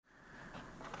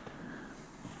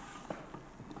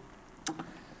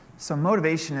So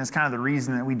motivation is kind of the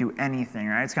reason that we do anything,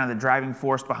 right? It's kind of the driving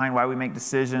force behind why we make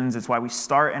decisions. It's why we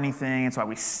start anything. It's why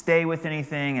we stay with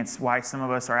anything. It's why some of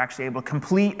us are actually able to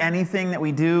complete anything that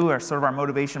we do, or sort of our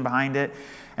motivation behind it.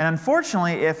 And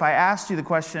unfortunately, if I asked you the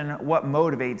question, what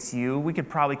motivates you, we could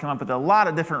probably come up with a lot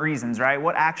of different reasons, right?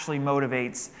 What actually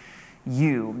motivates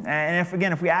you? And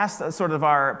if we ask sort of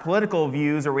our political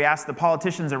views, or we ask the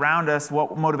politicians around us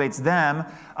what motivates them,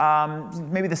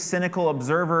 maybe the cynical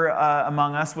observer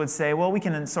among us would say, well, we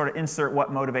can sort of insert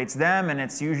what motivates them, and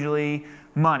it's usually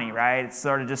money, right? It's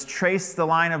sort of just trace the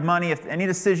line of money. If any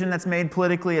decision that's made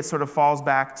politically, it sort of falls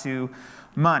back to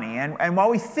money. And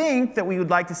while we think that we would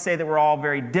like to say that we're all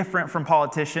very different from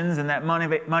politicians and that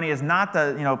money is not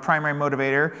the primary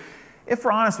motivator, if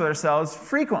we're honest with ourselves,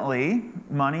 frequently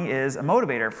money is a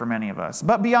motivator for many of us.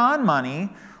 But beyond money,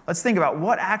 let's think about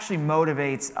what actually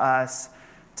motivates us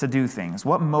to do things.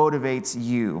 What motivates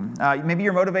you? Maybe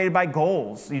you're motivated by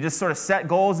goals. You just sort of set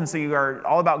goals, and so you are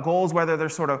all about goals, whether they're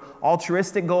sort of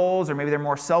altruistic goals or maybe they're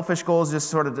more selfish goals, just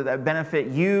sort of that benefit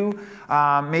you.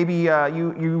 Maybe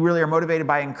you really are motivated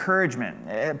by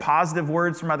encouragement, positive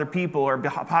words from other people, or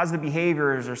positive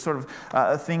behaviors, or sort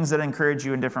of things that encourage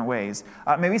you in different ways.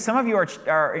 Maybe some of you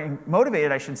are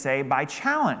motivated, I should say, by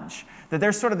challenge. That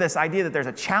there's sort of this idea that there's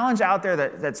a challenge out there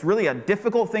that's really a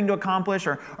difficult thing to accomplish,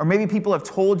 or maybe people have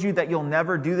told you that you'll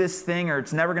never do this thing, or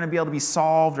it's never going to be able to be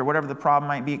solved, or whatever the problem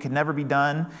might be, it could never be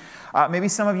done. Maybe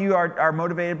some of you are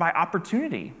motivated by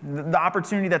opportunity, the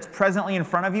opportunity that's presently in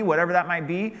front of you, whatever that might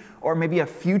be, or maybe a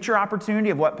future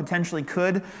opportunity of what potentially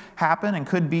could happen and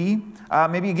could be.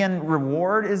 Maybe, again,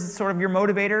 reward is sort of your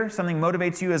motivator. Something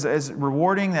motivates you as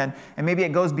rewarding, and maybe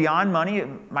it goes beyond money.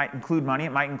 It might include money.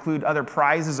 It might include other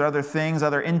prizes or other things,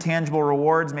 other intangible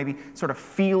rewards, maybe sort of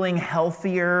feeling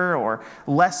healthier or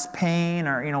less pain,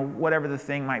 or whatever the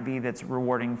thing might be that's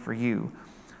rewarding for you.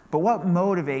 But what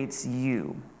motivates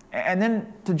you? And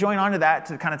then to join on to that,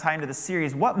 to kind of tie into the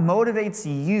series, what motivates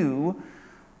you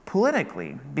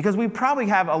politically? Because we probably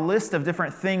have a list of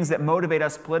different things that motivate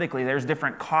us politically. There's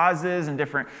different causes and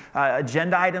different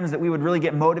agenda items that we would really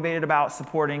get motivated about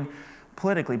supporting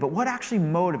politically. But what actually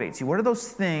motivates you? What are those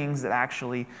things that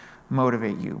actually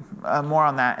motivate you? More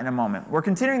on that in a moment. We're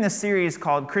continuing this series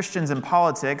called Christians in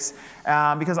Politics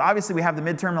because obviously we have the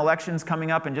midterm elections coming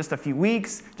up in just a few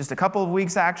weeks, just a couple of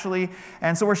weeks actually.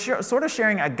 And so we're sort of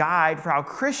sharing a guide for how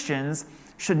Christians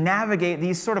should navigate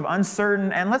these sort of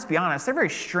uncertain, and let's be honest, they're very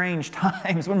strange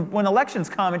times. When elections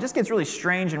come, it just gets really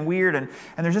strange and weird, and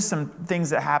there's just some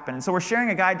things that happen. So we're sharing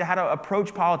a guide to how to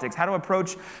approach politics, how to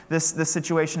approach this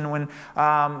situation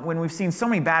when we've seen so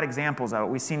many bad examples of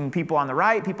it. We've seen people on the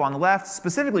right, people on the left,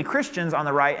 specifically Christians on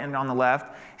the right and on the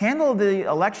left, handle the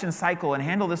election cycle and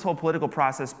handle this whole political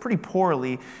process pretty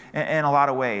poorly in a lot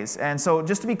of ways. And so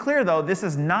just to be clear, though, this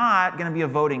is not going to be a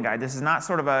voting guide. This is not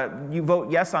sort of you vote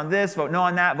yes on this, vote no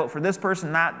on that, vote for this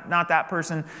person, not that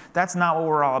person. That's not what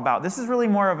we're all about. This is really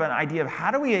more of an idea of how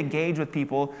do we engage with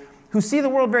people who see the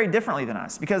world very differently than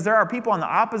us, because there are people on the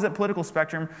opposite political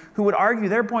spectrum who would argue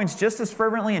their points just as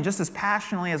fervently and just as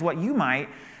passionately as what you might.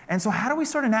 And so how do we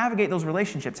sort of navigate those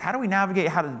relationships? How do we navigate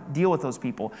how to deal with those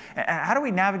people? How do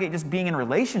we navigate just being in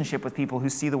relationship with people who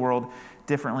see the world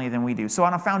differently than we do? So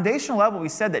on a foundational level, we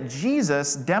said that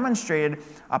Jesus demonstrated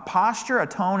a posture, a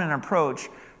tone, and an approach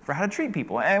for how to treat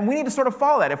people. And we need to sort of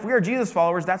follow that. If we are Jesus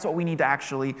followers, that's what we need to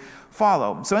actually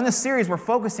follow. So in this series, we're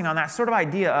focusing on that sort of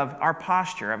idea of our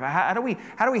posture, of how do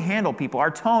we handle people, our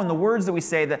tone, the words that we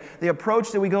say, the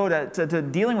approach that we go to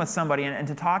dealing with somebody and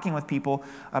to talking with people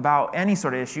about any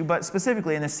sort of issue, but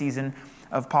specifically in this season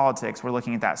of politics, we're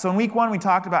looking at that. So in week 1, we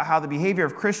talked about how the behavior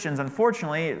of Christians,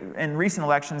 unfortunately, in recent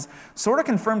elections, sort of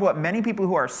confirmed what many people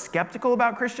who are skeptical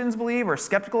about Christians believe, or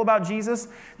skeptical about Jesus,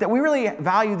 that we really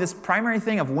value this primary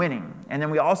thing of winning. And then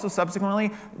we also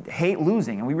subsequently hate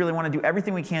losing, and we really want to do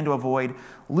everything we can to avoid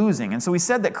losing. And so we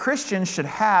said that Christians should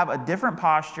have a different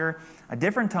posture, a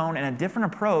different tone, and a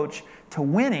different approach to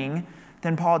winning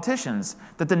than politicians.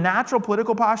 That the natural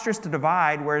political posture is to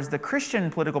divide, whereas the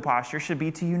Christian political posture should be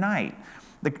to unite.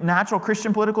 The natural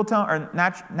Christian political tone, or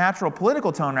natural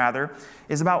political tone rather,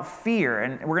 is about fear,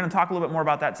 and we're going to talk a little bit more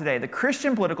about that today. The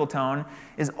Christian political tone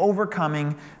is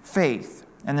overcoming faith.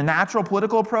 And the natural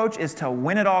political approach is to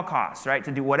win at all costs, right? To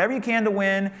do whatever you can to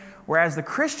win, whereas the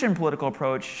Christian political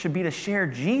approach should be to share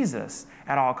Jesus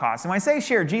at all costs. And when I say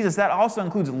share Jesus, that also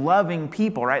includes loving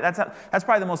people, right? That's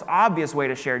probably the most obvious way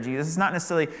to share Jesus. It's not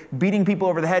necessarily beating people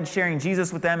over the head, sharing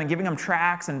Jesus with them and giving them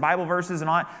tracts and Bible verses and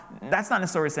all that. That's not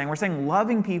necessarily what we're saying. We're saying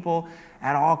loving people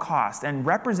at all costs and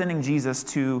representing Jesus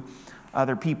to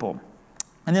other people.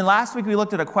 And then last week we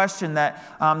looked at a question that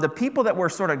the people that were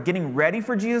sort of getting ready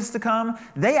for Jesus to come,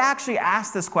 they actually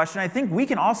asked this question. I think we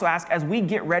can also ask as we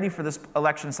get ready for this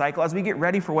election cycle, as we get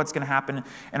ready for what's going to happen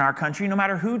in our country, no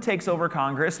matter who takes over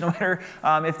Congress, no matter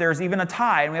if there's even a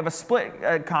tie and we have a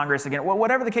split Congress again,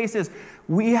 whatever the case is,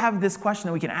 we have this question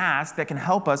that we can ask that can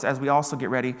help us as we also get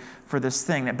ready for this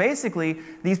thing. That basically,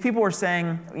 these people were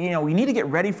saying, we need to get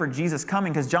ready for Jesus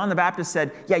coming because John the Baptist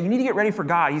said, yeah, you need to get ready for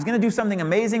God. He's going to do something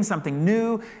amazing, something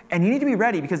new. And you need to be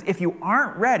ready because if you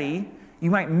aren't ready, you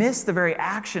might miss the very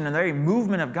action and the very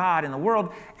movement of God in the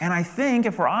world. And I think,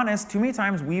 if we're honest, too many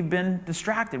times we've been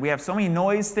distracted. We have so many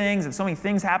noise things and so many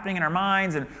things happening in our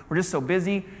minds, and we're just so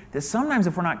busy that sometimes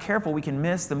if we're not careful, we can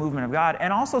miss the movement of God.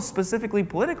 And also specifically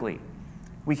politically,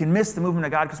 we can miss the movement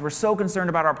of God because we're so concerned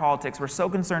about our politics. We're so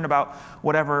concerned about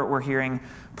whatever we're hearing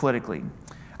politically.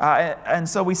 And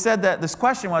so we said that this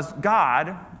question was,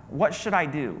 God, what should I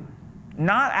do?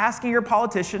 Not asking your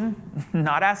politician,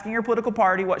 not asking your political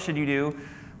party, what should you do,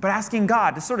 but asking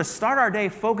God to sort of start our day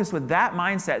focused with that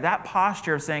mindset, that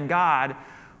posture of saying, God,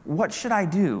 what should I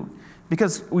do?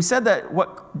 Because we said that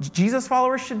what Jesus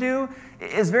followers should do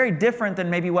is very different than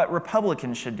maybe what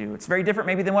Republicans should do. It's very different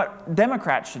maybe than what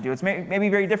Democrats should do. It's maybe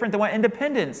very different than what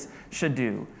independents should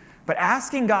do. But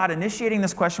asking God, initiating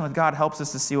this question with God helps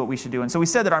us to see what we should do. And so we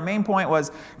said that our main point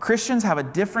was Christians have a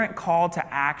different call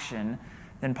to action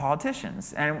than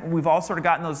politicians. And we've all sort of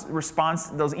gotten those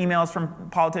emails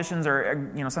from politicians,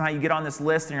 or somehow you get on this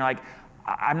list and you're like,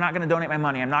 I'm not going to donate my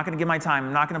money, I'm not going to give my time,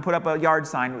 I'm not going to put up a yard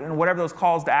sign, and whatever those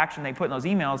calls to action they put in those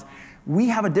emails. We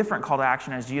have a different call to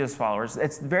action as Jesus followers.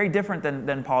 It's very different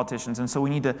than politicians, and so we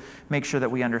need to make sure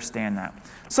that we understand that.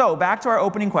 So back to our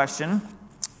opening question,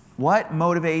 what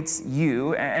motivates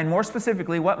you, and more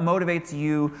specifically, what motivates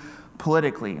you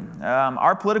politically?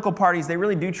 Our political parties, they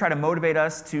really do try to motivate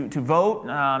us to vote,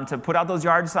 to put out those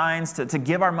yard signs, to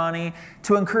give our money,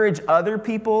 to encourage other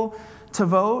people to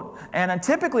vote. And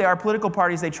typically our political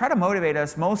parties, they try to motivate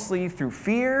us mostly through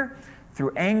fear,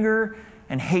 through anger,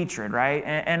 and hatred, right?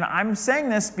 And I'm saying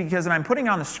this because, and I'm putting it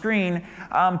on the screen,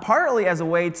 partly as a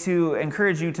way to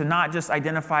encourage you to not just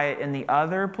identify it in the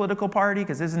other political party,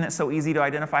 because isn't it so easy to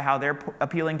identify how they're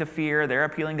appealing to fear, they're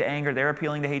appealing to anger, they're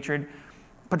appealing to hatred,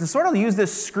 but to sort of use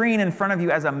this screen in front of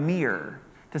you as a mirror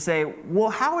to say, well,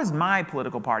 how is my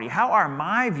political party? How are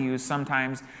my views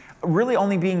sometimes really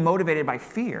only being motivated by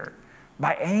fear,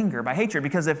 by anger, by hatred?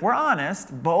 Because if we're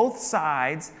honest, both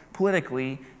sides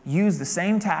politically use the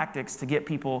same tactics to get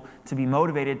people to be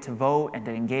motivated to vote and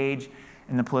to engage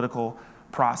in the political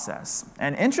process.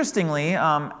 And interestingly,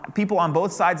 people on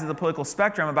both sides of the political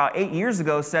spectrum about 8 years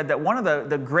ago said that one of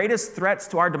the greatest threats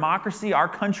to our democracy, our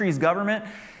country's government,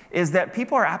 is that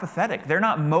people are apathetic. They're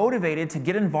not motivated to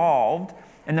get involved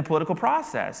in the political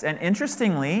process. And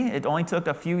interestingly, it only took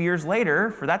a few years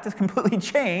later for that to completely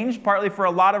change, partly for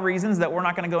a lot of reasons that we're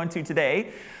not going to go into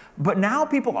today. But now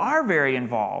people are very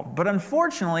involved. But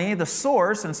unfortunately, the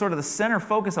source and sort of the center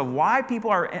focus of why people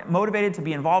are motivated to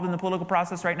be involved in the political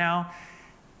process right now,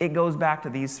 it goes back to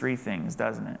these three things,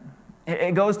 doesn't it?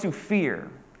 It goes to fear.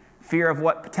 Fear of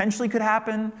what potentially could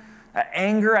happen,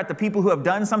 anger at the people who have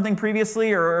done something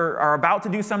previously or are about to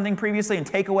do something previously and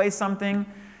take away something,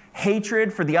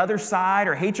 hatred for the other side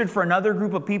or hatred for another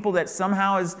group of people that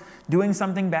somehow is doing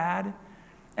something bad.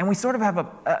 And we sort of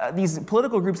have these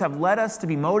political groups have led us to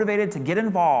be motivated to get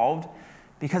involved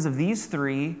because of these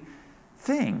three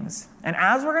things. And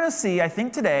as we're going to see, I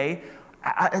think today,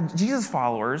 Jesus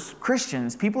followers,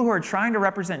 Christians, people who are trying to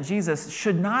represent Jesus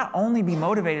should not only be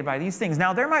motivated by these things.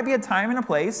 Now, there might be a time and a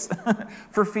place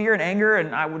for fear and anger,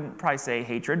 and I wouldn't probably say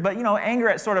hatred, but anger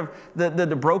at sort of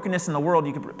the brokenness in the world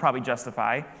you could probably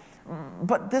justify.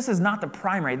 But this is not the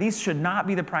primary. These should not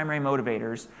be the primary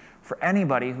motivators for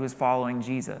anybody who is following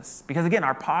Jesus. Because again,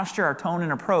 our posture, our tone,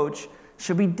 and approach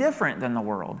should be different than the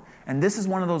world. And this is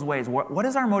one of those ways. What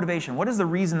is our motivation? What is the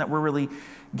reason that we're really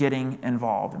getting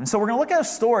involved? And so we're going to look at a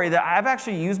story that I've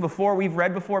actually used before, we've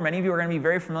read before. Many of you are going to be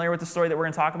very familiar with the story that we're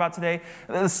going to talk about today.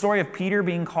 The story of Peter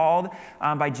being called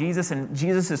by Jesus and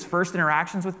Jesus' first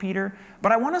interactions with Peter.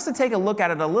 But I want us to take a look at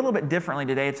it a little bit differently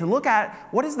today, to look at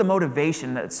what is the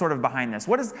motivation that's sort of behind this.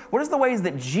 What is the ways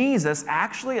that Jesus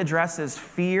actually addresses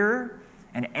fear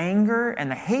and anger and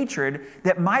the hatred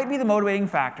that might be the motivating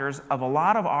factors of a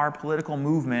lot of our political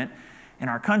movement in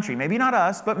our country. Maybe not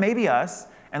us, but maybe us.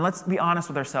 And let's be honest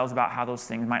with ourselves about how those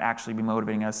things might actually be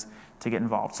motivating us to get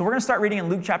involved. So we're going to start reading in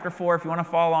Luke chapter 4. If you want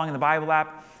to follow along in the Bible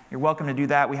app, you're welcome to do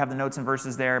that. We have the notes and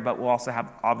verses there, but we'll also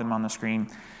have all of them on the screen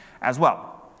as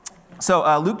well.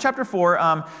 So Luke chapter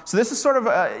 4, so this is sort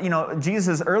of,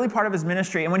 Jesus' early part of his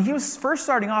ministry. And when he was first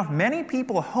starting off, many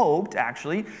people hoped,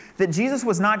 actually, that Jesus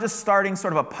was not just starting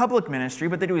sort of a public ministry,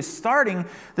 but that he was starting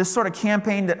this sort of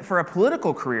campaign for a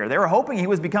political career. They were hoping he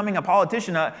was becoming a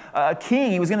politician, a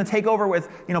king. He was going to take over with,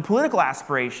 political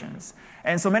aspirations.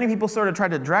 And so many people sort of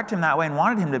tried to direct him that way and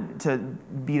wanted him to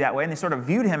be that way. And they sort of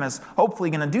viewed him as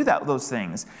hopefully going to do those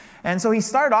things. And so he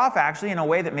started off actually in a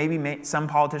way that maybe some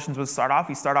politicians would start off.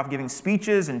 He started off giving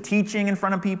speeches and teaching in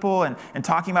front of people and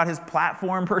talking about his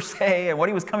platform per se and what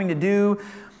he was coming to do.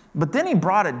 But then he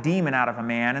brought a demon out of a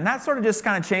man. And that sort of just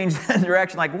kind of changed the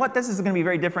direction. Like, what? This is going to be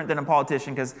very different than a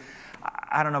politician, because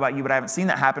I don't know about you, but I haven't seen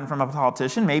that happen from a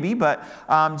politician, maybe. But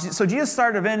so Jesus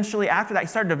started eventually, after that, he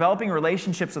started developing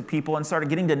relationships with people and started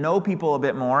getting to know people a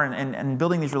bit more and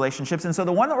building these relationships. And so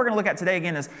the one that we're going to look at today,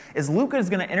 again, is Luke is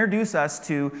going to introduce us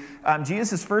to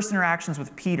Jesus' first interactions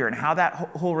with Peter and how that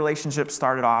whole relationship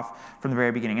started off from the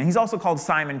very beginning. And he's also called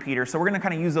Simon Peter. So we're going to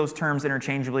kind of use those terms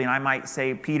interchangeably. And I might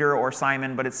say Peter or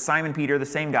Simon, but it's Simon Peter, the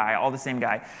same guy, all the same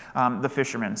guy, the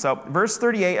fisherman. So verse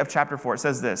 38 of chapter 4, it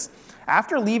says this: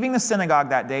 After leaving the synagogue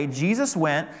that day, Jesus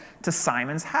went to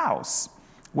Simon's house,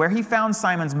 where he found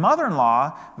Simon's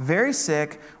mother-in-law very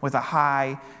sick with a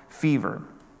high fever.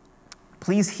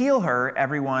 Please heal her,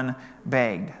 everyone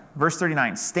begged. Verse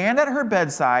 39, stand at her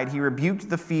bedside, he rebuked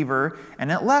the fever,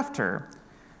 and it left her.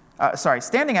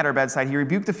 Standing at her bedside, he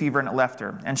rebuked the fever, and it left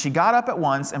her. And she got up at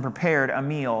once and prepared a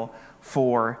meal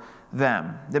for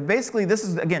them. That basically, this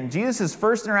is, again, Jesus'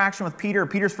 first interaction with Peter,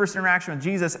 Peter's first interaction with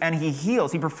Jesus, and he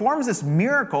heals. He performs this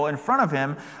miracle in front of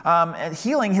him,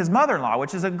 healing his mother-in-law,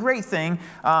 which is a great thing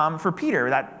for Peter.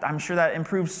 That I'm sure that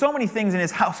improved so many things in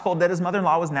his household that his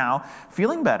mother-in-law was now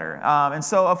feeling better. And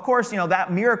so, of course,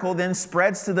 that miracle then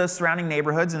spreads to the surrounding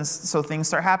neighborhoods, and so things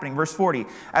start happening. Verse 40,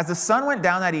 as the sun went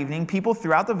down that evening, people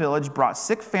throughout the village brought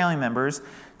sick family members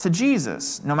to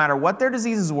Jesus. No matter what their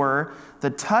diseases were, the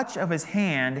touch of his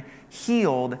hand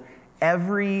healed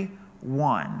every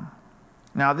one.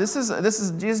 Now, this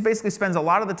is Jesus basically spends a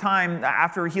lot of the time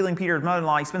after healing Peter's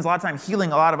mother-in-law. He spends a lot of time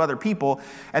healing a lot of other people,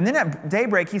 and then at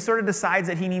daybreak he sort of decides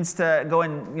that he needs to go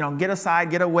and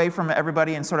get away from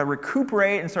everybody and sort of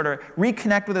recuperate and sort of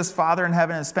reconnect with his Father in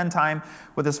heaven and spend time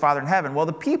with his Father in heaven. Well,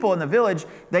 the people in the village,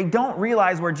 they don't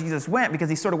realize where Jesus went because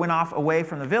he sort of went off away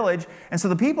from the village, and so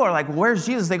the people are like, "Where's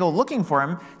Jesus?" They go looking for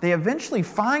him. They eventually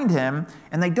find him,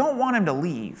 and they don't want him to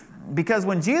leave. Because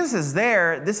when Jesus is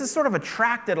there, this has sort of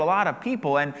attracted a lot of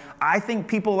people. And I think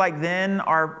people like then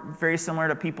are very similar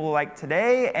to people like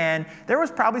today. And there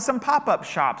was probably some pop-up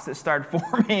shops that started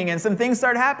forming and some things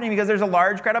started happening because there's a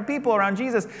large crowd of people around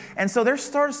Jesus. And so they're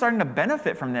starting to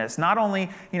benefit from this. Not only,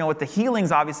 with the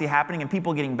healings obviously happening and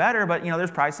people getting better, but,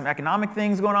 there's probably some economic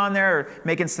things going on there, or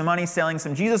making some money selling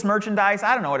some Jesus merchandise.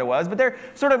 I don't know what it was, but they're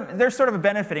sort of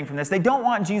benefiting from this. They don't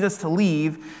want Jesus to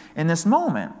leave in this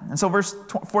moment. And so verse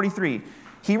 43,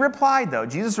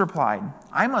 Jesus replied,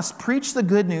 I must preach the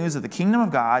good news of the kingdom of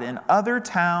God in other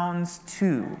towns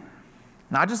too.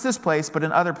 Not just this place, but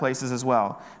in other places as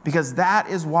well. Because that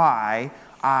is why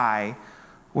I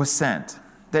was sent.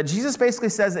 That Jesus basically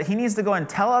says that he needs to go and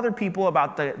tell other people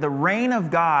about the reign of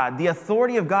God, the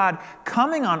authority of God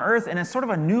coming on earth in a sort of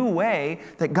a new way,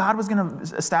 that God was going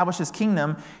to establish his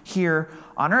kingdom here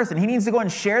on earth. And he needs to go and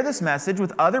share this message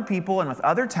with other people and with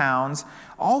other towns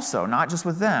also, not just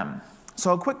with them.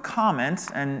 So a quick comment,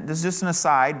 and this is just an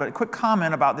aside, but a quick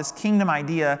comment about this kingdom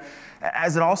idea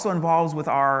as it also involves with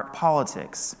our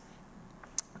politics.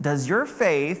 Does your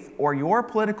faith or your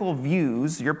political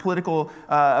views, your political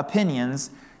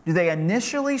opinions, do they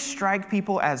initially strike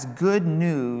people as good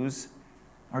news,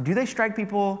 or do they strike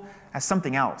people as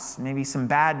something else? Maybe some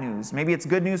bad news. Maybe it's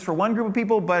good news for one group of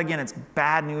people, but again, it's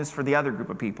bad news for the other group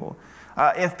of people.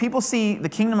 If people see the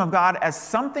kingdom of God as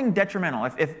something detrimental,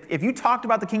 if you talked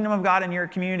about the kingdom of God in your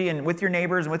community and with your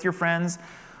neighbors and with your friends,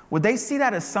 would they see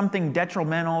that as something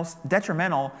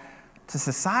detrimental to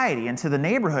society and to the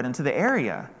neighborhood and to the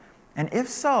area? And if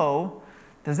so,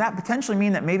 does that potentially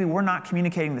mean that maybe we're not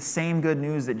communicating the same good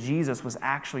news that Jesus was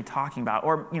actually talking about?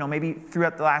 Or, maybe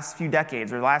throughout the last few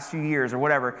decades or the last few years or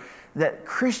whatever, that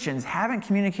Christians haven't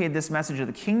communicated this message of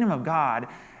the kingdom of God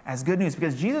as good news.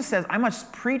 Because Jesus says, I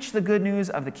must preach the good news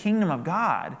of the kingdom of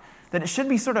God. That it should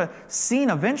be sort of seen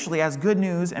eventually as good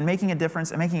news and making a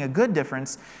difference and making a good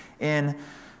difference in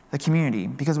the community.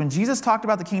 Because when Jesus talked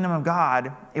about the kingdom of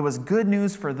God, it was good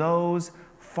news for those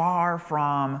far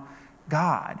from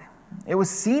God. It was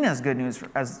seen as good news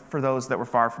for those that were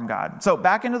far from God. So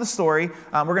back into the story.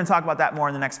 We're going to talk about that more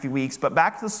in the next few weeks. But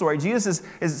back to the story. Jesus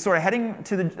is sort of heading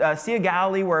to the Sea of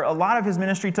Galilee where a lot of his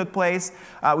ministry took place.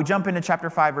 We jump into chapter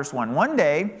 5, verse 1. One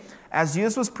day, as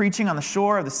Jesus was preaching on the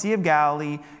shore of the Sea of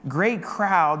Galilee, great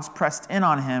crowds pressed in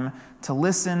on him to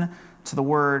listen to the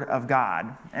word of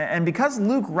God. And because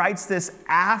Luke writes this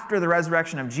after the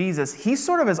resurrection of Jesus, he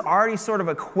has already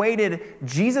equated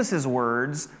Jesus'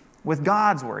 words with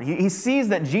God's word. He sees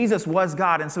that Jesus was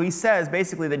God, and so he says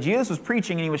basically that Jesus was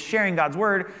preaching and he was sharing God's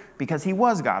word because he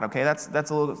was God. Okay, that's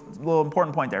a little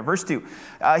important point there. Verse 2,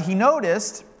 he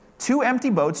noticed two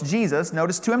empty boats. Jesus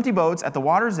noticed two empty boats at the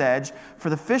water's edge, for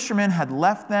the fishermen had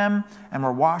left them and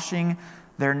were washing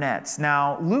their nets.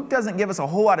 Now, Luke doesn't give us a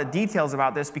whole lot of details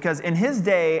about this because in his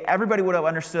day, everybody would have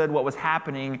understood what was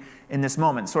happening in this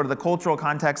moment, sort of the cultural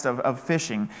context of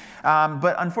fishing.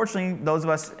 But unfortunately, those of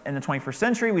us in the 21st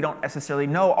century, we don't necessarily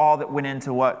know all that went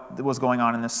into what was going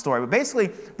on in this story. But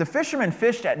basically, the fishermen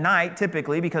fished at night,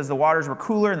 typically, because the waters were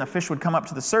cooler and the fish would come up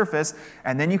to the surface,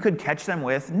 and then you could catch them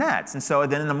with nets. And so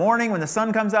then in the morning, when the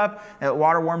sun comes up, the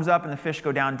water warms up and the fish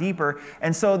go down deeper.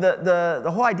 And so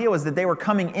the whole idea was that they were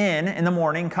coming in the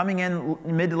morning, coming in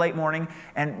mid to late morning,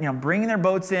 and bringing their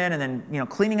boats in, and then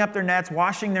cleaning up their nets,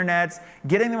 washing their nets,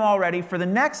 getting them all ready for the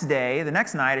next day, the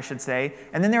next night, I should say.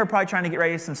 And then they were probably trying to get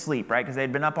ready to some sleep, right? Because they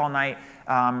had been up all night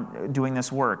doing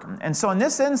this work. And so in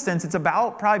this instance, it's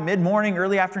about probably mid-morning,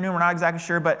 early afternoon. We're not exactly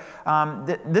sure, but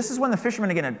this is when the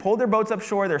fishermen again had pulled their boats up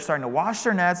shore. They're starting to wash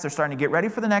their nets. They're starting to get ready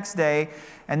for the next day.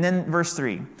 And then verse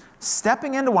 3,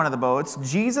 stepping into one of the boats,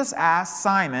 Jesus asked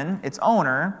Simon, its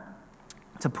owner,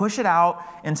 to push it out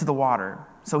into the water.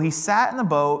 So he sat in the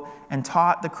boat and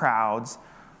taught the crowds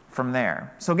from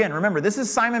there. So again, remember, this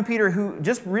is Simon Peter who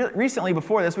just recently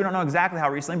before this, we don't know exactly how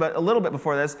recently, but a little bit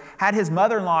before this, had his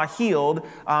mother-in-law healed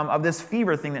of this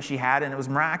fever thing that she had, and it was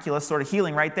miraculous, sort of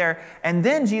healing right there. And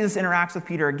then Jesus interacts with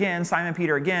Peter again, Simon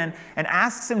Peter again, and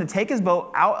asks him to take his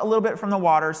boat out a little bit from the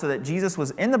water so that Jesus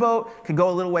was in the boat, could go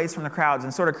a little ways from the crowds,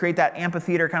 and sort of create that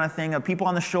amphitheater kind of thing of people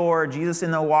on the shore, Jesus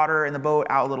in the water, in the boat,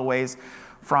 out a little ways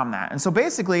from that. And so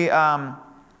basically,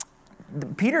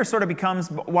 Peter sort of becomes,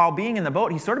 while being in the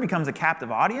boat, he sort of becomes a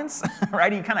captive audience,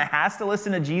 right? He kind of has to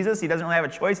listen to Jesus. He doesn't really have a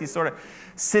choice. He's sort of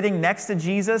sitting next to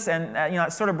Jesus, and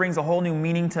it sort of brings a whole new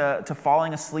meaning to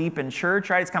falling asleep in church,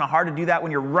 right? It's kind of hard to do that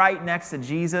when you're right next to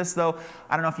Jesus, though.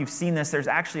 I don't know if you've seen this. There's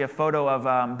actually a photo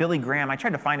of Billy Graham. I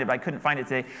tried to find it, but I couldn't find it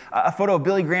today. A photo of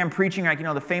Billy Graham preaching, like,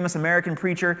 the famous American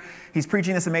preacher. He's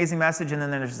preaching this amazing message, and then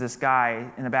there's this guy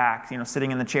in the back,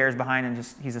 sitting in the chairs behind, and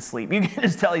he's asleep. You can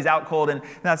just tell he's out cold, and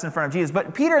that's in front of Jesus.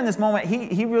 But Peter in this moment,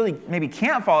 he really maybe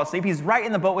can't fall asleep. He's right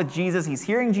in the boat with Jesus. He's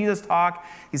hearing Jesus talk.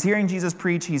 He's hearing Jesus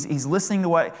preach. He's listening to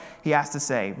what he has to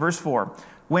say. Verse 4,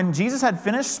 when Jesus had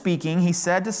finished speaking, he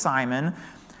said to Simon,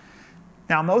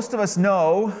 now most of us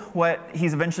know what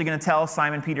he's eventually going to tell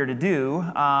Simon Peter to do,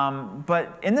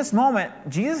 but in this moment,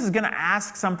 Jesus is going to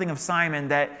ask something of Simon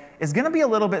that is going to be a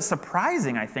little bit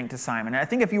surprising, I think, to Simon. And I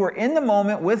think if you were in the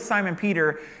moment with Simon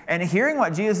Peter and hearing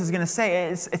what Jesus is going to say,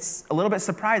 it's a little bit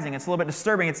surprising. It's a little bit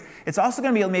disturbing. It's also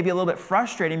going to be maybe a little bit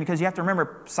frustrating because you have to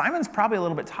remember, Simon's probably a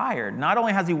little bit tired. Not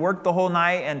only has he worked the whole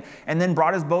night and then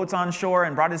brought his boats on shore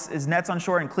and brought his nets on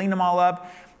shore and cleaned them all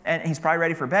up, and he's probably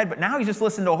ready for bed, but now he's just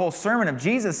listened to a whole sermon of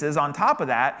Jesus's on top of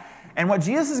that. And what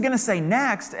Jesus is going to say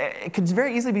next, it could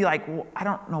very easily be like, well, I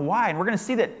don't know why. And we're going to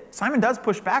see that Simon does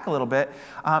push back a little bit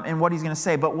in what he's going to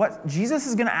say. But what Jesus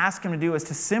is going to ask him to do is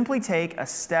to simply take a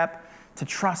step to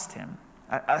trust him.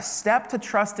 A step to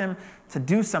trust him to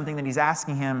do something that he's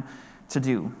asking him to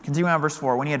do. Continuing on verse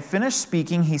 4. When he had finished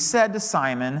speaking, he said to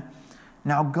Simon,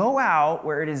 now go out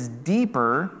where it is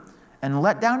deeper and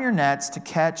let down your nets to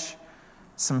catch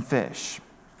some fish.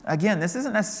 Again, this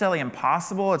isn't necessarily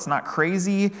impossible. It's not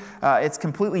crazy. It's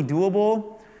completely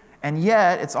doable. And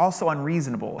yet, it's also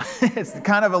unreasonable. It's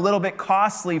kind of a little bit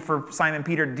costly for Simon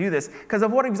Peter to do this because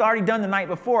of what he's already done the night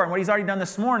before and what he's already done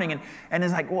this morning. And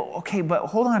it's like, well, okay, but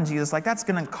hold on, Jesus. Like, that's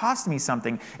going to cost me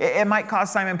something. It might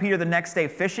cost Simon Peter the next day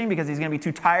fishing because he's going to be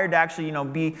too tired to actually,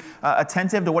 be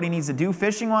attentive to what he needs to do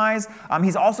fishing-wise.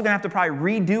 He's also going to have to probably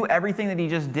redo everything that he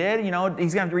just did. He's going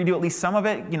to have to redo at least some of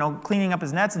it, cleaning up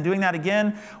his nets and doing that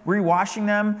again, rewashing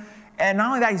them. And not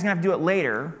only that, he's going to have to do it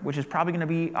later, which is probably going to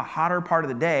be a hotter part of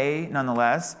the day,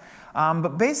 nonetheless.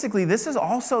 But basically, this is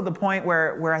also the point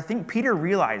where I think Peter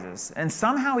realizes, and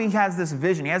somehow he has this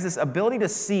vision, he has this ability to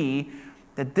see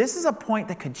that this is a point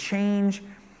that could change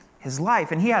his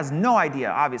life. And he has no idea,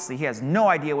 obviously, he has no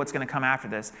idea what's going to come after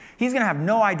this. He's going to have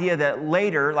no idea that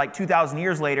later, like 2,000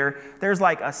 years later, there's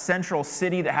like a central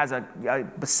city that has a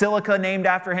basilica named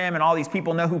after him, and all these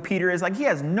people know who Peter is. Like, he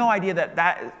has no idea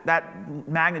that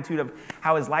magnitude of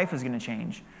how his life is going to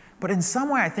change. But in some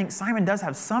way, I think Simon does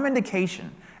have some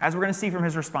indication, as we're going to see from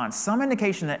his response, some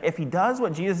indication that if he does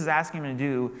what Jesus is asking him to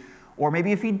do, or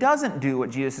maybe if he doesn't do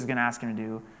what Jesus is going to ask him to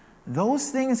do, those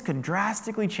things could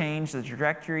drastically change the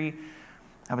trajectory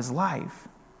of his life.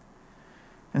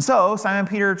 And so Simon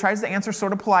Peter tries to answer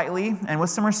sort of politely and with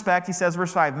some respect. He says,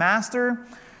 verse 5, "Master,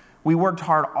 we worked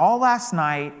hard all last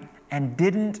night and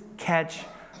didn't catch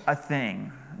a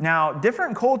thing." Now,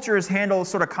 different cultures handle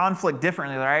sort of conflict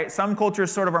differently, right? Some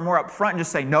cultures sort of are more upfront and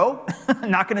just say, no,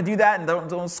 not going to do that, and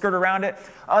don't skirt around it.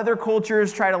 Other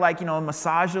cultures try to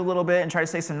massage it a little bit and try to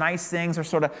say some nice things, or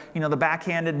sort of, the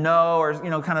backhanded no, or,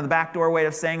 kind of the backdoor way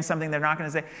of saying something they're not going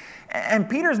to say. And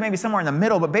Peter's maybe somewhere in the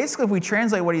middle, but basically if we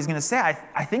translate what he's going to say,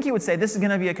 I think he would say this is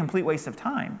going to be a complete waste of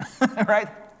time, right?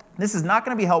 This is not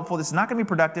going to be helpful. This is not going to be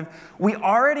productive. We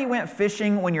already went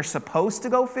fishing when you're supposed to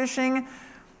go fishing,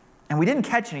 and we didn't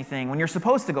catch anything when you're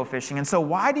supposed to go fishing. And so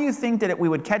why do you think that we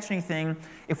would catch anything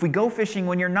if we go fishing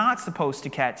when you're not supposed to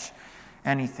catch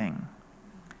anything?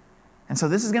 And so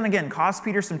this is going to, again, cost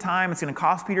Peter some time. It's going to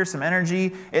cost Peter some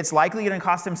energy. It's likely going to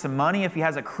cost him some money if he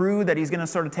has a crew that he's going to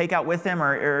sort of take out with him,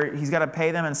 or he's got to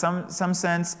pay them in some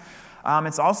sense.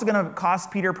 It's also going to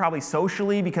cost Peter probably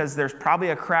socially, because there's probably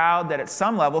a crowd that at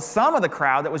some level, some of the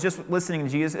crowd that was just listening to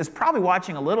Jesus is probably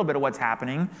watching a little bit of what's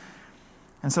happening.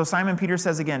 And so Simon Peter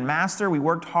says again, "Master, we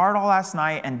worked hard all last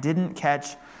night and didn't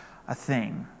catch a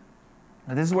thing."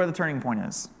 Now this is where the turning point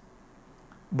is.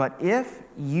 "But if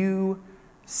you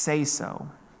say so."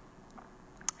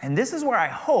 And this is where I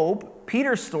hope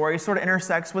Peter's story sort of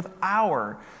intersects with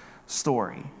our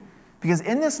story. Because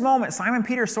in this moment, Simon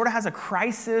Peter sort of has a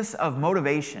crisis of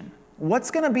motivation.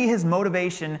 What's going to be his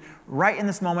motivation right in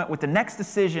this moment with the next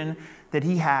decision that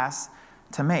he has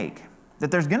to make? That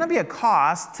there's going to be a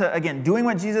cost to, again, doing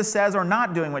what Jesus says or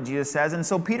not doing what Jesus says. And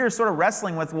so Peter's sort of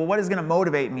wrestling with, well, what is going to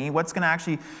motivate me? What's going to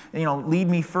actually, lead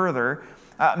me further?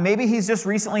 Maybe he's just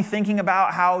recently thinking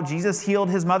about how Jesus healed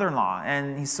his mother-in-law,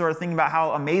 and he's sort of thinking about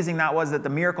how amazing that was, that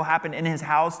the miracle happened in his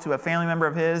house to a family member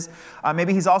of his.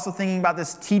 Maybe he's also thinking about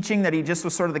this teaching that he just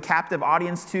was sort of the captive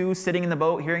audience to, sitting in the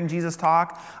boat, hearing Jesus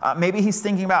talk. Maybe he's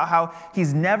thinking about how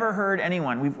he's never heard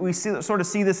anyone. We sort of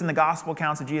see this in the gospel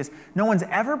accounts of Jesus. No one's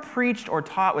ever preached or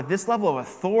taught with this level of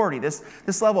authority, this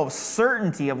level of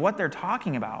certainty of what they're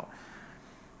talking about.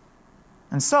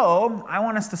 And so I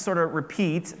want us to sort of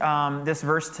repeat this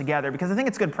verse together, because I think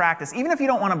it's good practice. Even if you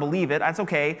don't want to believe it, that's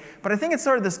okay. But I think it's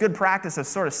sort of this good practice of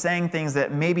sort of saying things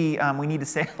that maybe we need to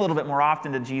say a little bit more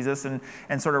often to Jesus,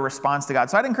 and sort of response to God.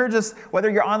 So I'd encourage us, whether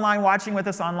you're online watching with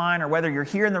us online or whether you're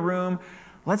here in the room,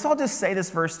 let's all just say this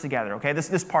verse together, okay?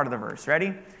 This part of the verse.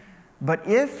 Ready? "But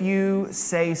if you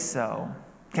say so."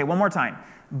 Okay, one more time.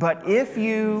 "But if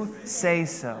you say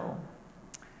so."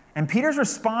 And Peter's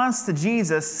response to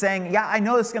Jesus saying, yeah, I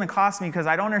know this is going to cost me because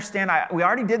I don't understand. We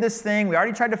already did this thing. We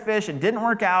already tried to fish. It didn't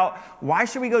work out. Why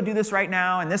should we go do this right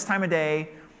now and this time of day?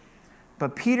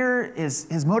 But Peter,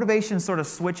 his motivation sort of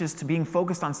switches to being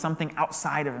focused on something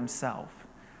outside of himself.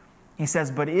 He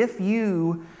says, "But if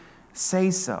you say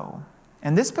so."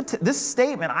 And this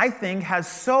statement, I think, has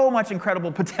so much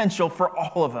incredible potential for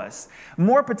all of us.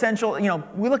 More potential,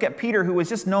 we look at Peter, who was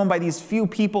just known by these few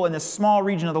people in this small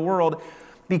region of the world.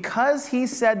 Because he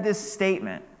said this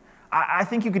statement, I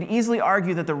think you could easily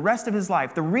argue that the rest of his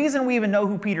life, the reason we even know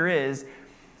who Peter is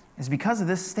because of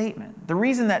this statement. The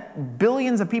reason that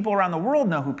billions of people around the world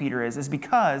know who Peter is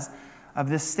because of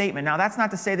this statement. Now, that's not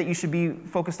to say that you should be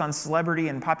focused on celebrity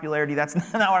and popularity. That's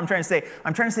not what I'm trying to say.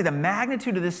 I'm trying to say the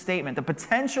magnitude of this statement, the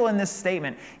potential in this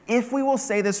statement, if we will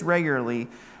say this regularly,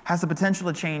 has the potential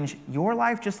to change your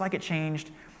life just like it changed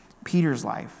Peter's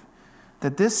life.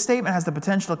 That this statement has the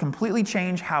potential to completely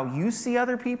change how you see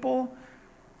other people,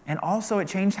 and also it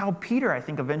changed how Peter, I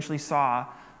think, eventually saw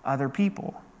other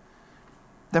people.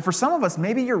 That for some of us,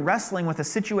 maybe you're wrestling with a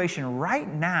situation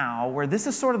right now where this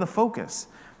is sort of the focus.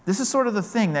 This is sort of the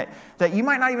thing that you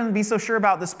might not even be so sure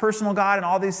about, this personal God and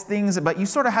all these things, but you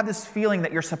sort of have this feeling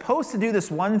that you're supposed to do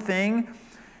this one thing.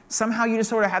 Somehow you just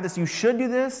sort of have this, you should do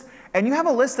this, and you have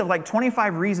a list of like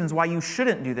 25 reasons why you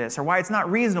shouldn't do this, or why it's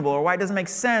not reasonable, or why it doesn't make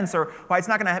sense, or why it's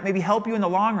not going to maybe help you in the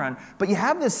long run. But you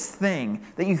have this thing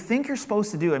that you think you're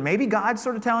supposed to do, and maybe God's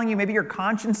sort of telling you, maybe your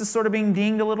conscience is sort of being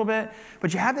dinged a little bit,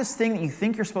 but you have this thing that you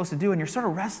think you're supposed to do, and you're sort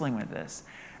of wrestling with this.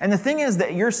 And the thing is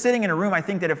that you're sitting in a room, I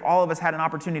think that if all of us had an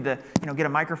opportunity to get a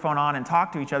microphone on and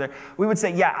talk to each other, we would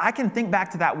say, yeah, I can think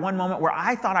back to that one moment where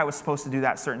I thought I was supposed to do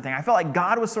that certain thing. I felt like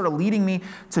God was sort of leading me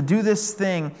to do this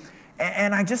thing.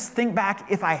 And I just think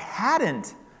back, if I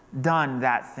hadn't done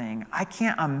that thing, I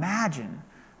can't imagine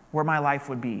where my life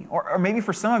would be. Or maybe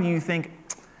for some of you, you think,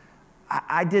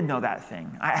 I did know that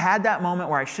thing. I had that moment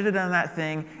where I should have done that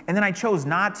thing, and then I chose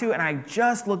not to, and I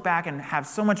just look back and have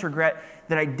so much regret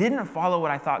that I didn't follow what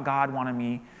I thought God wanted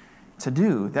me to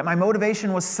do, that my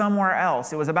motivation was somewhere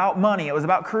else. It was about money, it was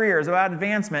about career, it was about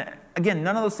advancement. Again,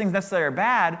 none of those things necessarily are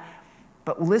bad,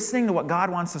 but listening to what God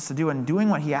wants us to do and doing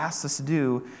what He asks us to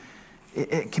do,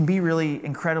 it can be really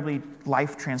incredibly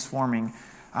life-transforming.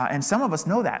 And some of us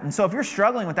know that. And so if you're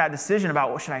struggling with that decision about,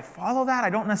 well, should I follow that? I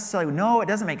don't necessarily know. It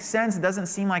doesn't make sense. It doesn't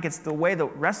seem like it's the way the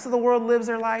rest of the world lives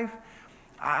their life.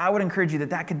 I would encourage you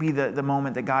that could be the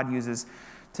moment that God uses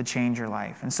to change your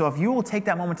life. And so if you will take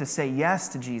that moment to say yes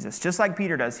to Jesus, just like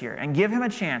Peter does here, and give Him a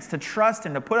chance to trust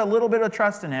Him, to put a little bit of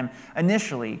trust in Him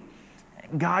initially,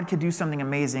 God could do something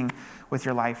amazing with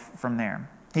your life from there.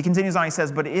 He continues on, he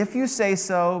says, but if you say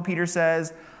so, Peter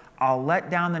says, I'll let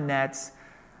down the nets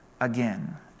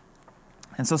again.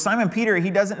 And so Simon Peter, he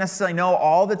doesn't necessarily know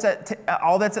all that's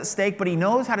at stake, but he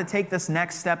knows how to take this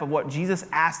next step of what Jesus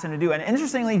asked him to do. And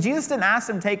interestingly, Jesus didn't ask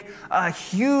him to take a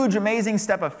huge, amazing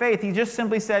step of faith. He just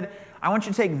simply said, I want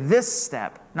you to take this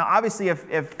step. Now, obviously,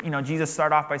 if Jesus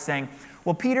started off by saying,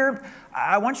 well, Peter,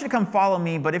 I want you to come follow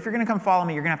me, but if you're going to come follow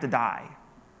me, you're going to have to die.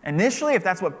 Initially, if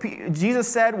that's what Jesus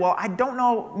said, well, I don't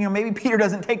know, maybe Peter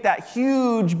doesn't take that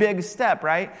huge, big step,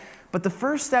 right? But the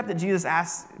first step that Jesus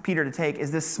asks Peter to take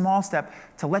is this small step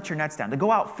to let your nets down, to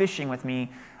go out fishing with me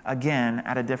again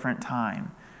at a different time.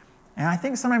 And I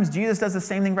think sometimes Jesus does the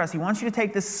same thing for us. He wants you to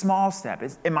take this small step.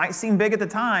 It might seem big at the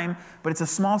time, but it's a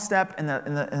small step in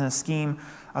the scheme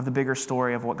of the bigger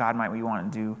story of what God might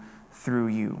want to do through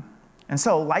you. And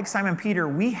so, like Simon Peter,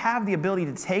 we have the ability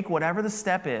to take whatever the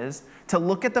step is, to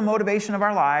look at the motivation of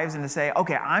our lives and to say,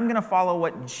 okay, I'm going to follow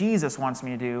what Jesus wants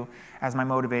me to do as my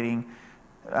motivating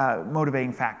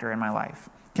factor in my life.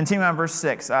 Continuing on verse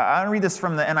 6. I'm going to read this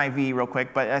from the NIV real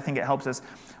quick, but I think it helps us.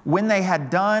 When they had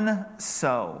done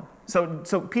so.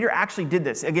 So Peter actually did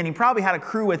this. Again, he probably had a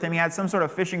crew with him. He had some sort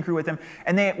of fishing crew with him.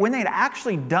 And when they had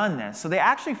actually done this, so they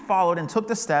actually followed and took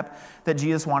the step that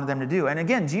Jesus wanted them to do. And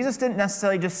again, Jesus didn't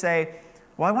necessarily just say,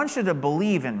 well, I want you to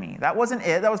believe in me. That wasn't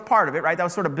it. That was part of it, right? That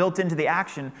was sort of built into the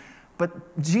action.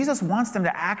 But Jesus wants them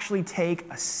to actually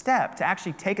take a step,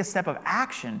 of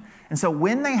action. And so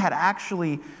when they had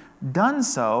actually done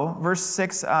so, verse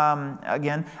 6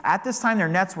 again, at this time their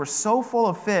nets were so full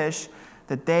of fish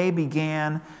that they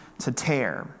began to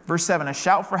tear. Verse 7, a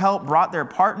shout for help brought their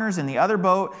partners in the other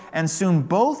boat, and soon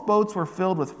both boats were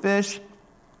filled with fish,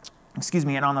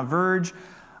 and on the verge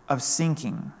of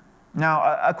sinking. Now,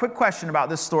 a quick question about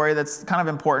this story that's kind of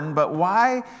important, but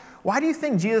why do you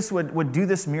think Jesus would do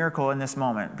this miracle in this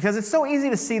moment? Because it's so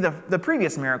easy to see the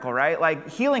previous miracle, right?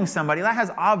 Like healing somebody, that has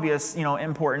obvious,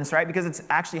 importance, right? Because it's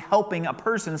actually helping a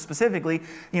person specifically,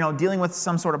 dealing with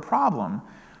some sort of problem.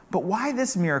 But why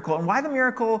this miracle? And why the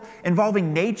miracle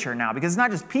involving nature now? Because it's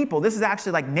not just people. This is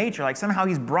actually like nature. Like somehow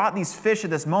He's brought these fish at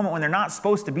this moment when they're not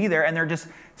supposed to be there, and they're just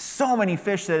so many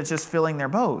fish that it's just filling their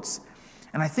boats.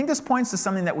 And I think this points to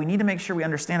something that we need to make sure we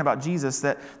understand about Jesus,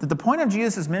 that the point of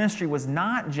Jesus' ministry was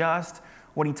not just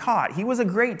what He taught. He was a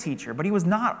great teacher, but He was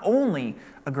not only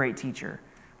a great teacher,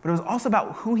 but it was also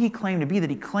about who He claimed to be, that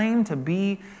He claimed to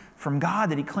be from God,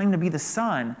 that He claimed to be the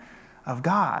Son of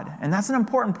God. And that's an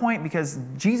important point because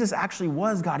Jesus actually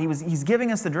was God. He's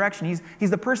giving us the direction. He's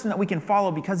the person that we can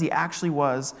follow because He actually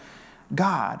was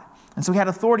God. And so He had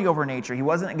authority over nature. He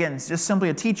wasn't, again, just simply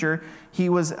a teacher. He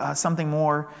was something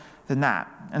more than that.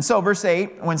 And so verse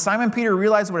 8, when Simon Peter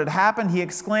realized what had happened, he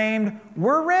exclaimed,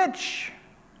 "We're rich,"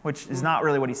 which is not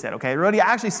really what he said, okay? What he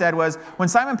actually said was, when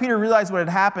Simon Peter realized what had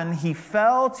happened, he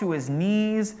fell to his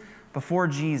knees before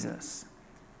Jesus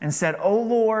and said, "O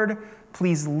Lord,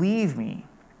 please leave me.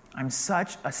 I'm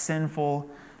such a sinful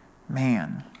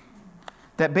man."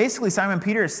 That basically Simon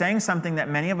Peter is saying something that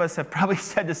many of us have probably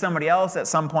said to somebody else at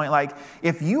some point, like,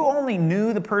 if you only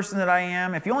knew the person that I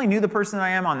am, if you only knew the person that I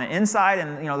am on the inside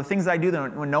and the things that I do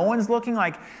when no one's looking,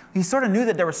 like he sort of knew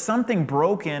that there was something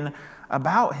broken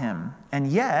about him. And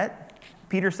yet,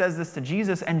 Peter says this to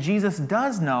Jesus, and Jesus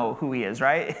does know who he is,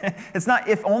 right? It's not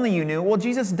if only you knew. Well,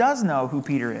 Jesus does know who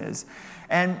Peter is.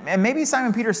 And maybe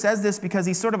Simon Peter says this because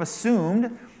he sort of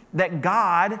assumed that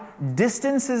God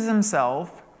distances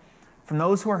Himself from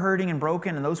those who are hurting and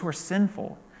broken and those who are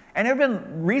sinful. And it would have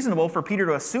been reasonable for Peter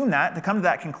to assume that, to come to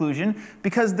that conclusion,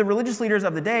 because the religious leaders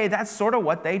of the day, that's sort of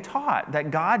what they taught, that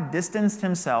God distanced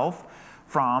himself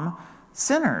from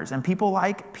sinners and people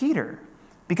like Peter.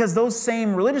 Because those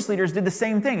same religious leaders did the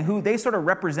same thing, who they sort of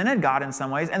represented God in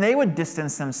some ways, and they would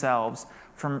distance themselves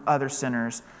from other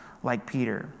sinners like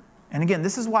Peter. And again,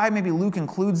 this is why maybe Luke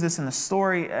includes this in the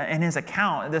story, in his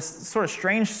account, this sort of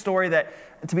strange story that,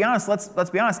 to be honest, let's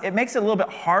be honest, it makes it a little bit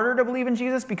harder to believe in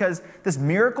Jesus because this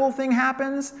miracle thing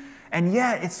happens, and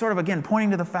yet it's sort of, again,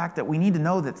 pointing to the fact that we need to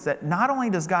know that not only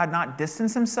does God not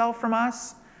distance himself from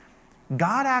us,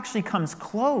 God actually comes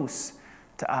close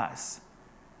to us.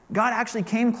 God actually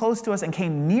came close to us and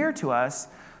came near to us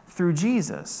through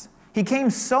Jesus. He came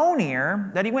so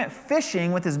near that he went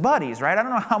fishing with his buddies, right? I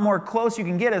don't know how more close you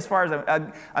can get as far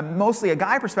as mostly a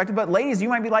guy perspective, but ladies, you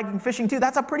might be liking fishing too.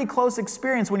 That's a pretty close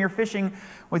experience when you're fishing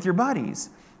with your buddies.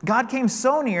 God came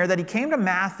so near that he came to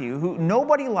Matthew, who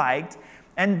nobody liked,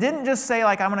 and didn't just say,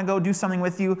 like, I'm going to go do something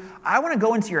with you. I want to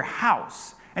go into your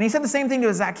house. And he said the same thing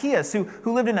to Zacchaeus, who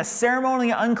lived in a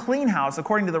ceremonially unclean house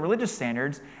according to the religious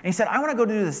standards. And he said, I want to go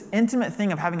do this intimate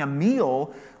thing of having a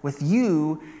meal with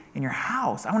you in your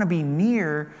house. I want to be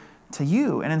near to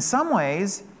you. And in some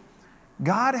ways,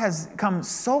 God has come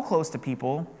so close to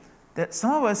people that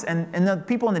some of us, and the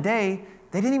people in the day,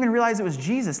 they didn't even realize it was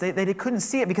Jesus. They couldn't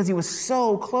see it because he was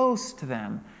so close to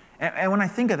them. And when I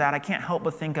think of that, I can't help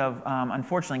but think of,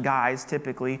 unfortunately, guys,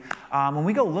 typically, when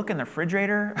we go look in the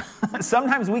refrigerator,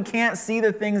 sometimes we can't see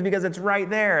the things because it's right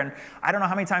there. And I don't know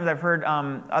how many times I've heard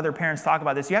other parents talk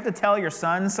about this. You have to tell your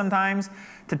sons sometimes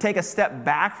to take a step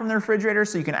back from the refrigerator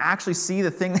so you can actually see the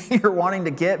thing that you're wanting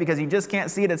to get because you just can't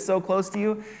see it. It's so close to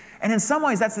you. And in some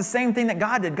ways, that's the same thing that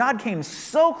God did. God came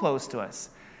so close to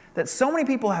us that so many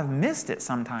people have missed it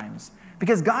sometimes.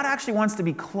 Because God actually wants to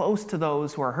be close to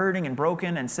those who are hurting and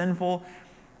broken and sinful.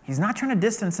 He's not trying to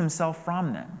distance himself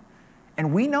from them.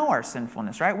 And we know our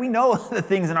sinfulness, right? We know the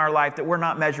things in our life that we're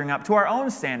not measuring up to our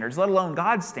own standards, let alone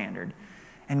God's standard.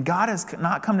 And God has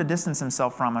not come to distance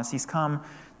himself from us. He's come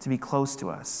to be close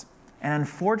to us. And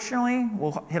unfortunately,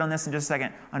 we'll hit on this in just a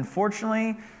second,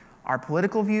 unfortunately, our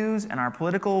political views and our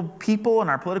political people and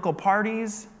our political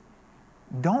parties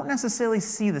don't necessarily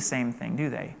see the same thing, do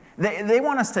they? They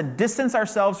want us to distance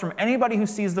ourselves from anybody who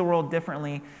sees the world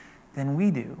differently than we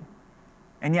do.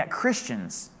 And yet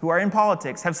Christians who are in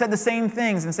politics have said the same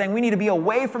things and saying we need to be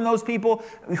away from those people,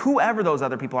 whoever those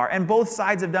other people are. And both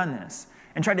sides have done this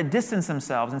and tried to distance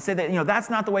themselves and say that,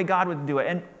 that's not the way God would do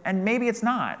it. And maybe it's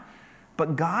not.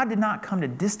 But God did not come to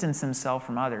distance himself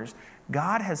from others.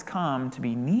 God has come to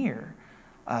be near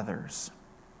others.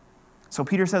 So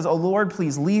Peter says, "O Lord,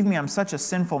 please leave me. I'm such a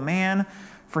sinful man."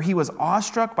 For he was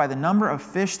awestruck by the number of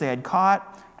fish they had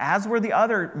caught, as were the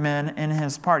other men in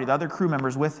his party, the other crew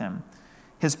members with him.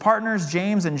 His partners,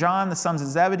 James and John, the sons of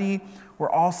Zebedee, were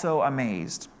also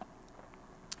amazed.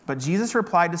 But Jesus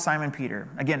replied to Simon Peter.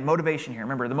 Again, motivation here.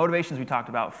 Remember, the motivations we talked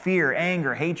about, fear,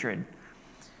 anger, hatred.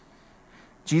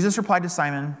 Jesus replied to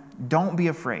Simon, "Don't be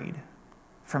afraid.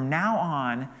 From now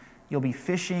on, you'll be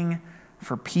fishing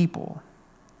for people."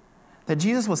 That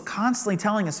Jesus was constantly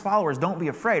telling his followers, don't be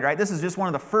afraid, right? This is just one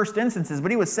of the first instances,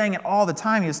 but he was saying it all the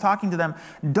time. He was talking to them,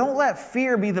 don't let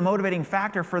fear be the motivating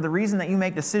factor for the reason that you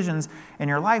make decisions in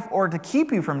your life or to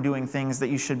keep you from doing things that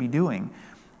you should be doing.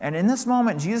 And in this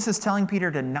moment, Jesus is telling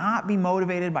Peter to not be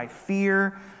motivated by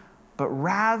fear, but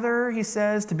rather, he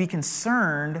says, to be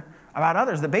concerned about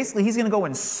others. That basically he's going to go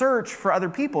and search for other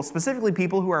people, specifically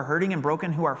people who are hurting and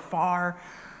broken, who are far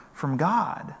from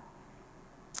God.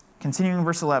 Continuing in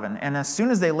verse 11, and as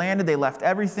soon as they landed, they left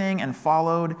everything and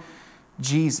followed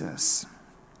Jesus.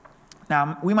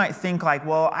 Now, we might think like,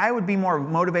 well, I would be more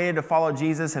motivated to follow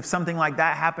Jesus if something like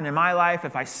that happened in my life,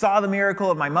 if I saw the miracle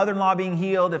of my mother-in-law being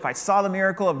healed, if I saw the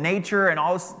miracle of nature and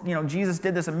all this, Jesus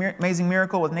did this amazing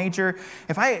miracle with nature.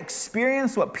 If I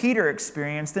experienced what Peter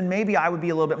experienced, then maybe I would be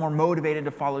a little bit more motivated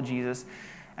to follow Jesus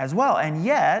as well. And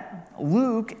yet,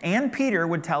 Luke and Peter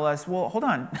would tell us, well, hold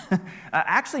on.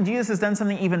 Actually, Jesus has done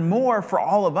something even more for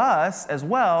all of us as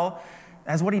well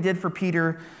as what he did for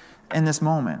Peter in this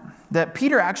moment. That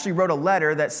Peter actually wrote a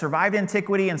letter that survived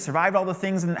antiquity and survived all the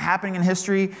things happening in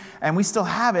history, and we still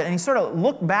have it. And he sort of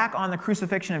looked back on the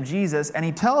crucifixion of Jesus, and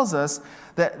he tells us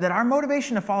that our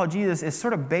motivation to follow Jesus is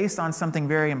sort of based on something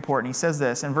very important. He says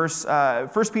this in 1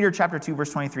 Peter chapter 2,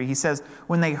 verse 23. He says,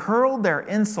 when they hurled their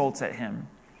insults at him,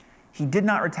 he did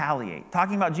not retaliate.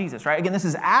 Talking about Jesus, right? Again, this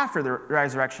is after the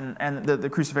resurrection and the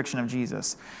crucifixion of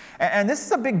Jesus. And this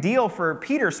is a big deal for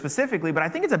Peter specifically, but I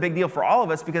think it's a big deal for all of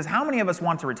us because how many of us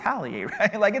want to retaliate,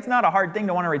 right? Like it's not a hard thing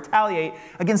to want to retaliate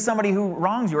against somebody who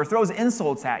wrongs you or throws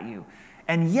insults at you.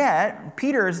 And yet,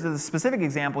 Peter's the specific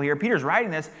example here. Peter's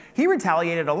writing this. He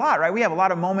retaliated a lot, right? We have a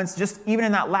lot of moments just even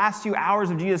in that last few hours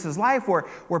of Jesus' life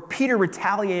where Peter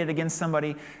retaliated against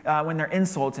somebody when they're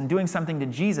insults and doing something to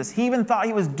Jesus. He even thought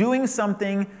he was doing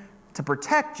something to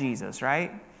protect Jesus,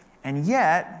 right? And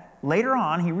yet, later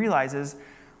on, he realizes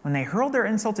when they hurled their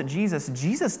insults at Jesus,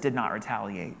 Jesus did not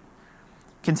retaliate.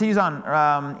 Continues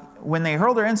on, when they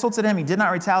hurled their insults at him, he did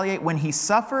not retaliate. When he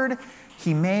suffered,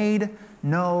 he made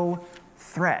no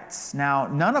threats. Now,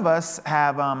 none of us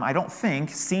have, I don't think,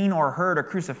 seen or heard a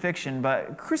crucifixion,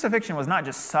 but crucifixion was not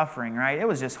just suffering, right? It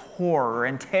was just horror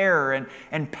and terror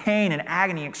and pain and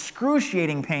agony,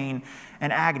 excruciating pain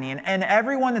and agony. And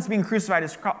everyone that's being crucified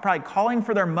is probably calling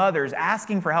for their mothers,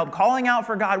 asking for help, calling out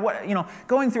for God,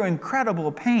 going through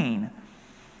incredible pain.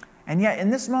 And yet, in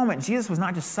this moment, Jesus was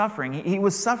not just suffering. He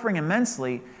was suffering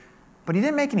immensely, but he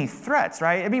didn't make any threats,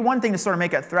 right? It'd be one thing to sort of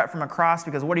make a threat from a cross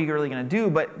because what are you really going to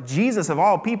do? But Jesus, of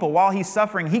all people, while he's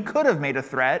suffering, he could have made a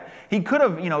threat. He could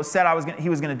have, said he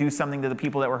was going to do something to the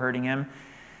people that were hurting him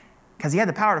because he had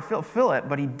the power to fulfill it,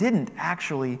 but he didn't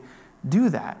actually do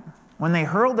that. When they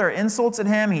hurled their insults at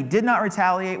him, he did not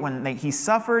retaliate. When he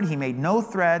suffered, he made no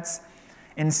threats.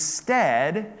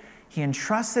 Instead, he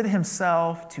entrusted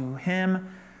himself to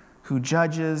him who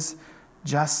judges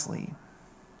justly.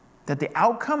 That the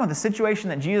outcome of the situation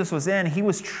that Jesus was in, he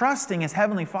was trusting his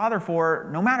heavenly Father for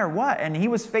no matter what. And he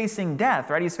was facing death,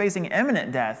 right? He was facing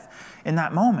imminent death in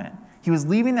that moment. He was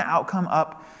leaving the outcome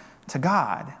up to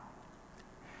God.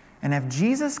 And if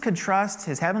Jesus could trust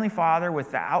his heavenly Father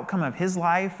with the outcome of his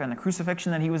life and the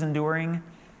crucifixion that he was enduring,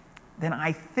 then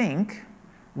I think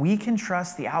we can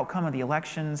trust the outcome of the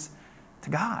elections to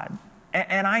God.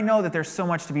 And I know that there's so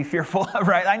much to be fearful of,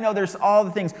 right? I know there's all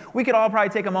the things. We could all probably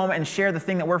take a moment and share the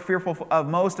thing that we're fearful of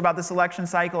most about this election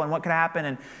cycle and what could happen.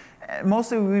 And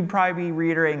mostly we'd probably be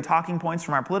reiterating talking points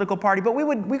from our political party, but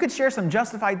we could share some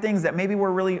justified things that maybe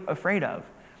we're really afraid of.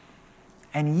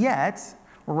 And yet,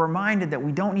 we're reminded that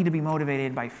we don't need to be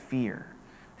motivated by fear,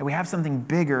 that we have something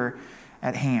bigger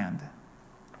at hand.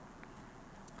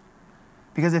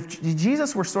 Because if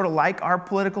Jesus were sort of like our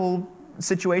political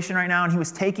situation right now and he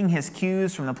was taking his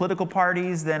cues from the political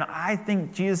parties, then I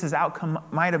think Jesus' outcome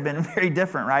might have been very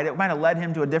different, right? It might have led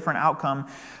him to a different outcome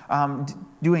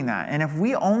doing that. And if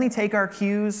we only take our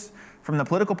cues from the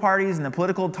political parties and the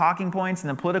political talking points and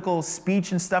the political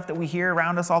speech and stuff that we hear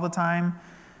around us all the time,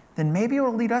 then maybe it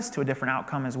will lead us to a different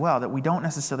outcome as well that we don't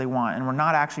necessarily want, and we're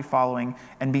not actually following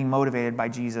and being motivated by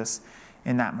Jesus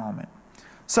in that moment.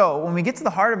 So when we get to the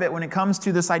heart of it, when it comes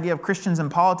to this idea of Christians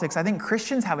and politics, I think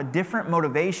Christians have a different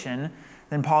motivation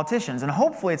than politicians. And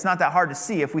hopefully it's not that hard to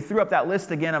see. If we threw up that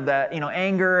list again of the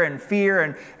anger and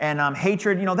fear and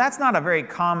hatred, that's not a very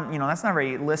that's not a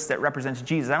very list that represents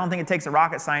Jesus. I don't think it takes a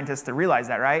rocket scientist to realize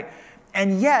that, right?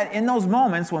 And yet, in those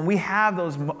moments when we have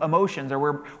those emotions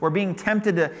or we're being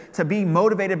tempted to be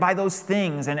motivated by those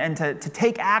things and to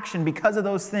take action because of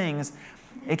those things,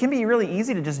 it can be really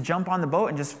easy to just jump on the boat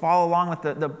and just follow along with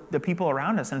the people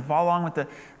around us and follow along with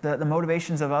the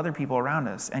motivations of other people around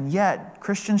us. And yet,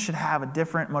 Christians should have a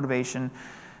different motivation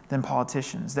than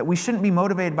politicians. That we shouldn't be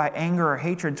motivated by anger or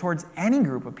hatred towards any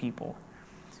group of people.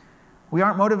 We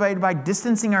aren't motivated by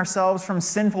distancing ourselves from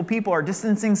sinful people or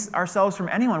distancing ourselves from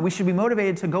anyone. We should be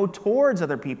motivated to go towards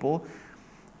other people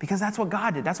because that's what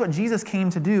God did. That's what Jesus came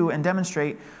to do and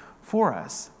demonstrate for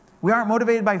us. We aren't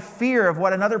motivated by fear of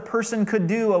what another person could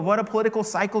do, of what a political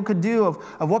cycle could do,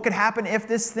 of what could happen if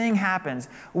this thing happens.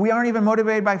 We aren't even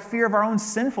motivated by fear of our own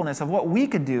sinfulness, of what we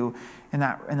could do in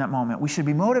that moment. We should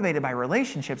be motivated by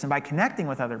relationships and by connecting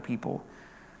with other people.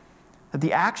 That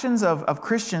the actions of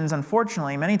Christians,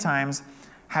 unfortunately, many times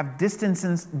have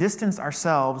distanced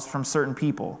ourselves from certain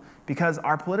people because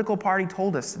our political party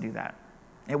told us to do that.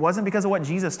 It wasn't because of what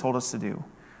Jesus told us to do.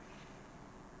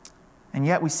 And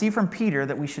yet we see from Peter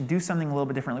that we should do something a little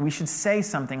bit differently. We should say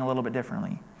something a little bit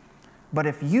differently. But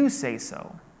if you say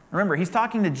so, remember, he's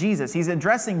talking to Jesus. He's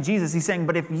addressing Jesus. He's saying,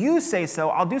 but if you say so,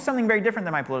 I'll do something very different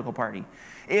than my political party.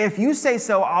 If you say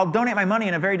so, I'll donate my money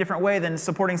in a very different way than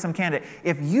supporting some candidate.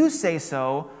 If you say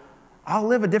so, I'll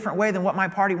live a different way than what my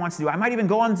party wants to do. I might even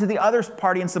go on to the other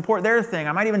party and support their thing.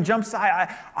 I might even jump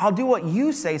side. I'll do what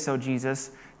you say so,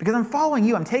 Jesus, because I'm following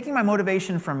you. I'm taking my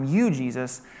motivation from you,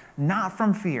 Jesus, not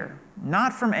from fear,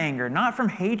 not from anger, not from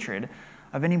hatred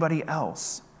of anybody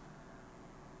else.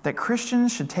 That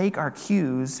Christians should take our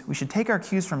cues, we should take our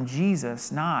cues from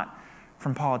Jesus, not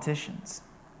from politicians.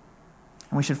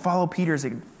 And we should follow Peter's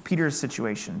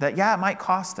situation. That, it might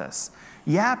cost us.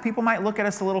 People might look at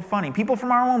us a little funny. People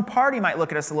from our own party might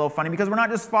look at us a little funny because we're not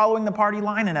just following the party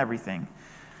line and everything.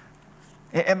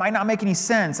 It might not make any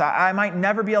sense. I might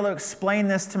never be able to explain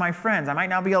this to my friends. I might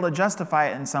not be able to justify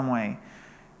it in some way.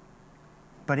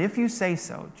 But if you say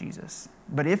so, Jesus,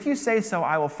 but if you say so,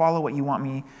 I will follow what you want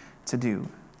me to do.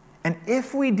 And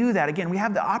if we do that, again, we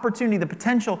have the opportunity, the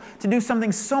potential to do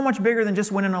something so much bigger than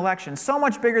just win an election, so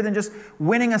much bigger than just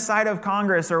winning a side of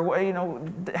Congress or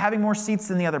having more seats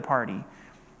than the other party.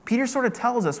 Peter sort of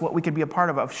tells us what we could be a part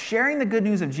of sharing the good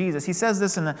news of Jesus. He says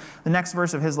this in the next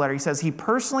verse of his letter. He says, he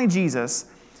personally, Jesus,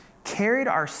 carried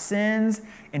our sins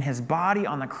in his body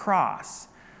on the cross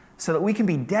so that we can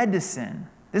be dead to sin.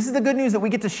 This is the good news that we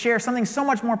get to share, something so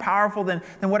much more powerful than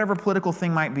whatever political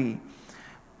thing might be.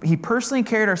 He personally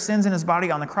carried our sins in his body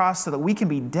on the cross so that we can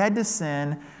be dead to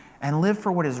sin and live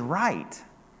for what is right.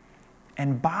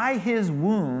 And by his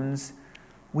wounds,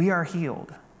 we are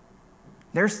healed.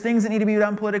 There's things that need to be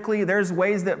done politically. There's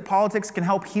ways that politics can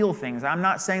help heal things. I'm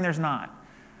not saying there's not.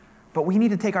 But we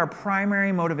need to take our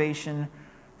primary motivation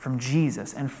from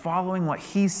Jesus and following what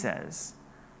he says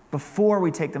before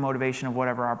we take the motivation of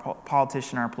whatever our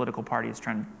politician or our political party is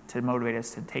trying to motivate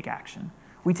us to take action.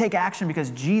 We take action because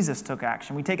Jesus took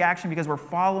action. We take action because we're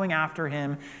following after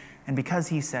him and because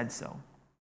he said so.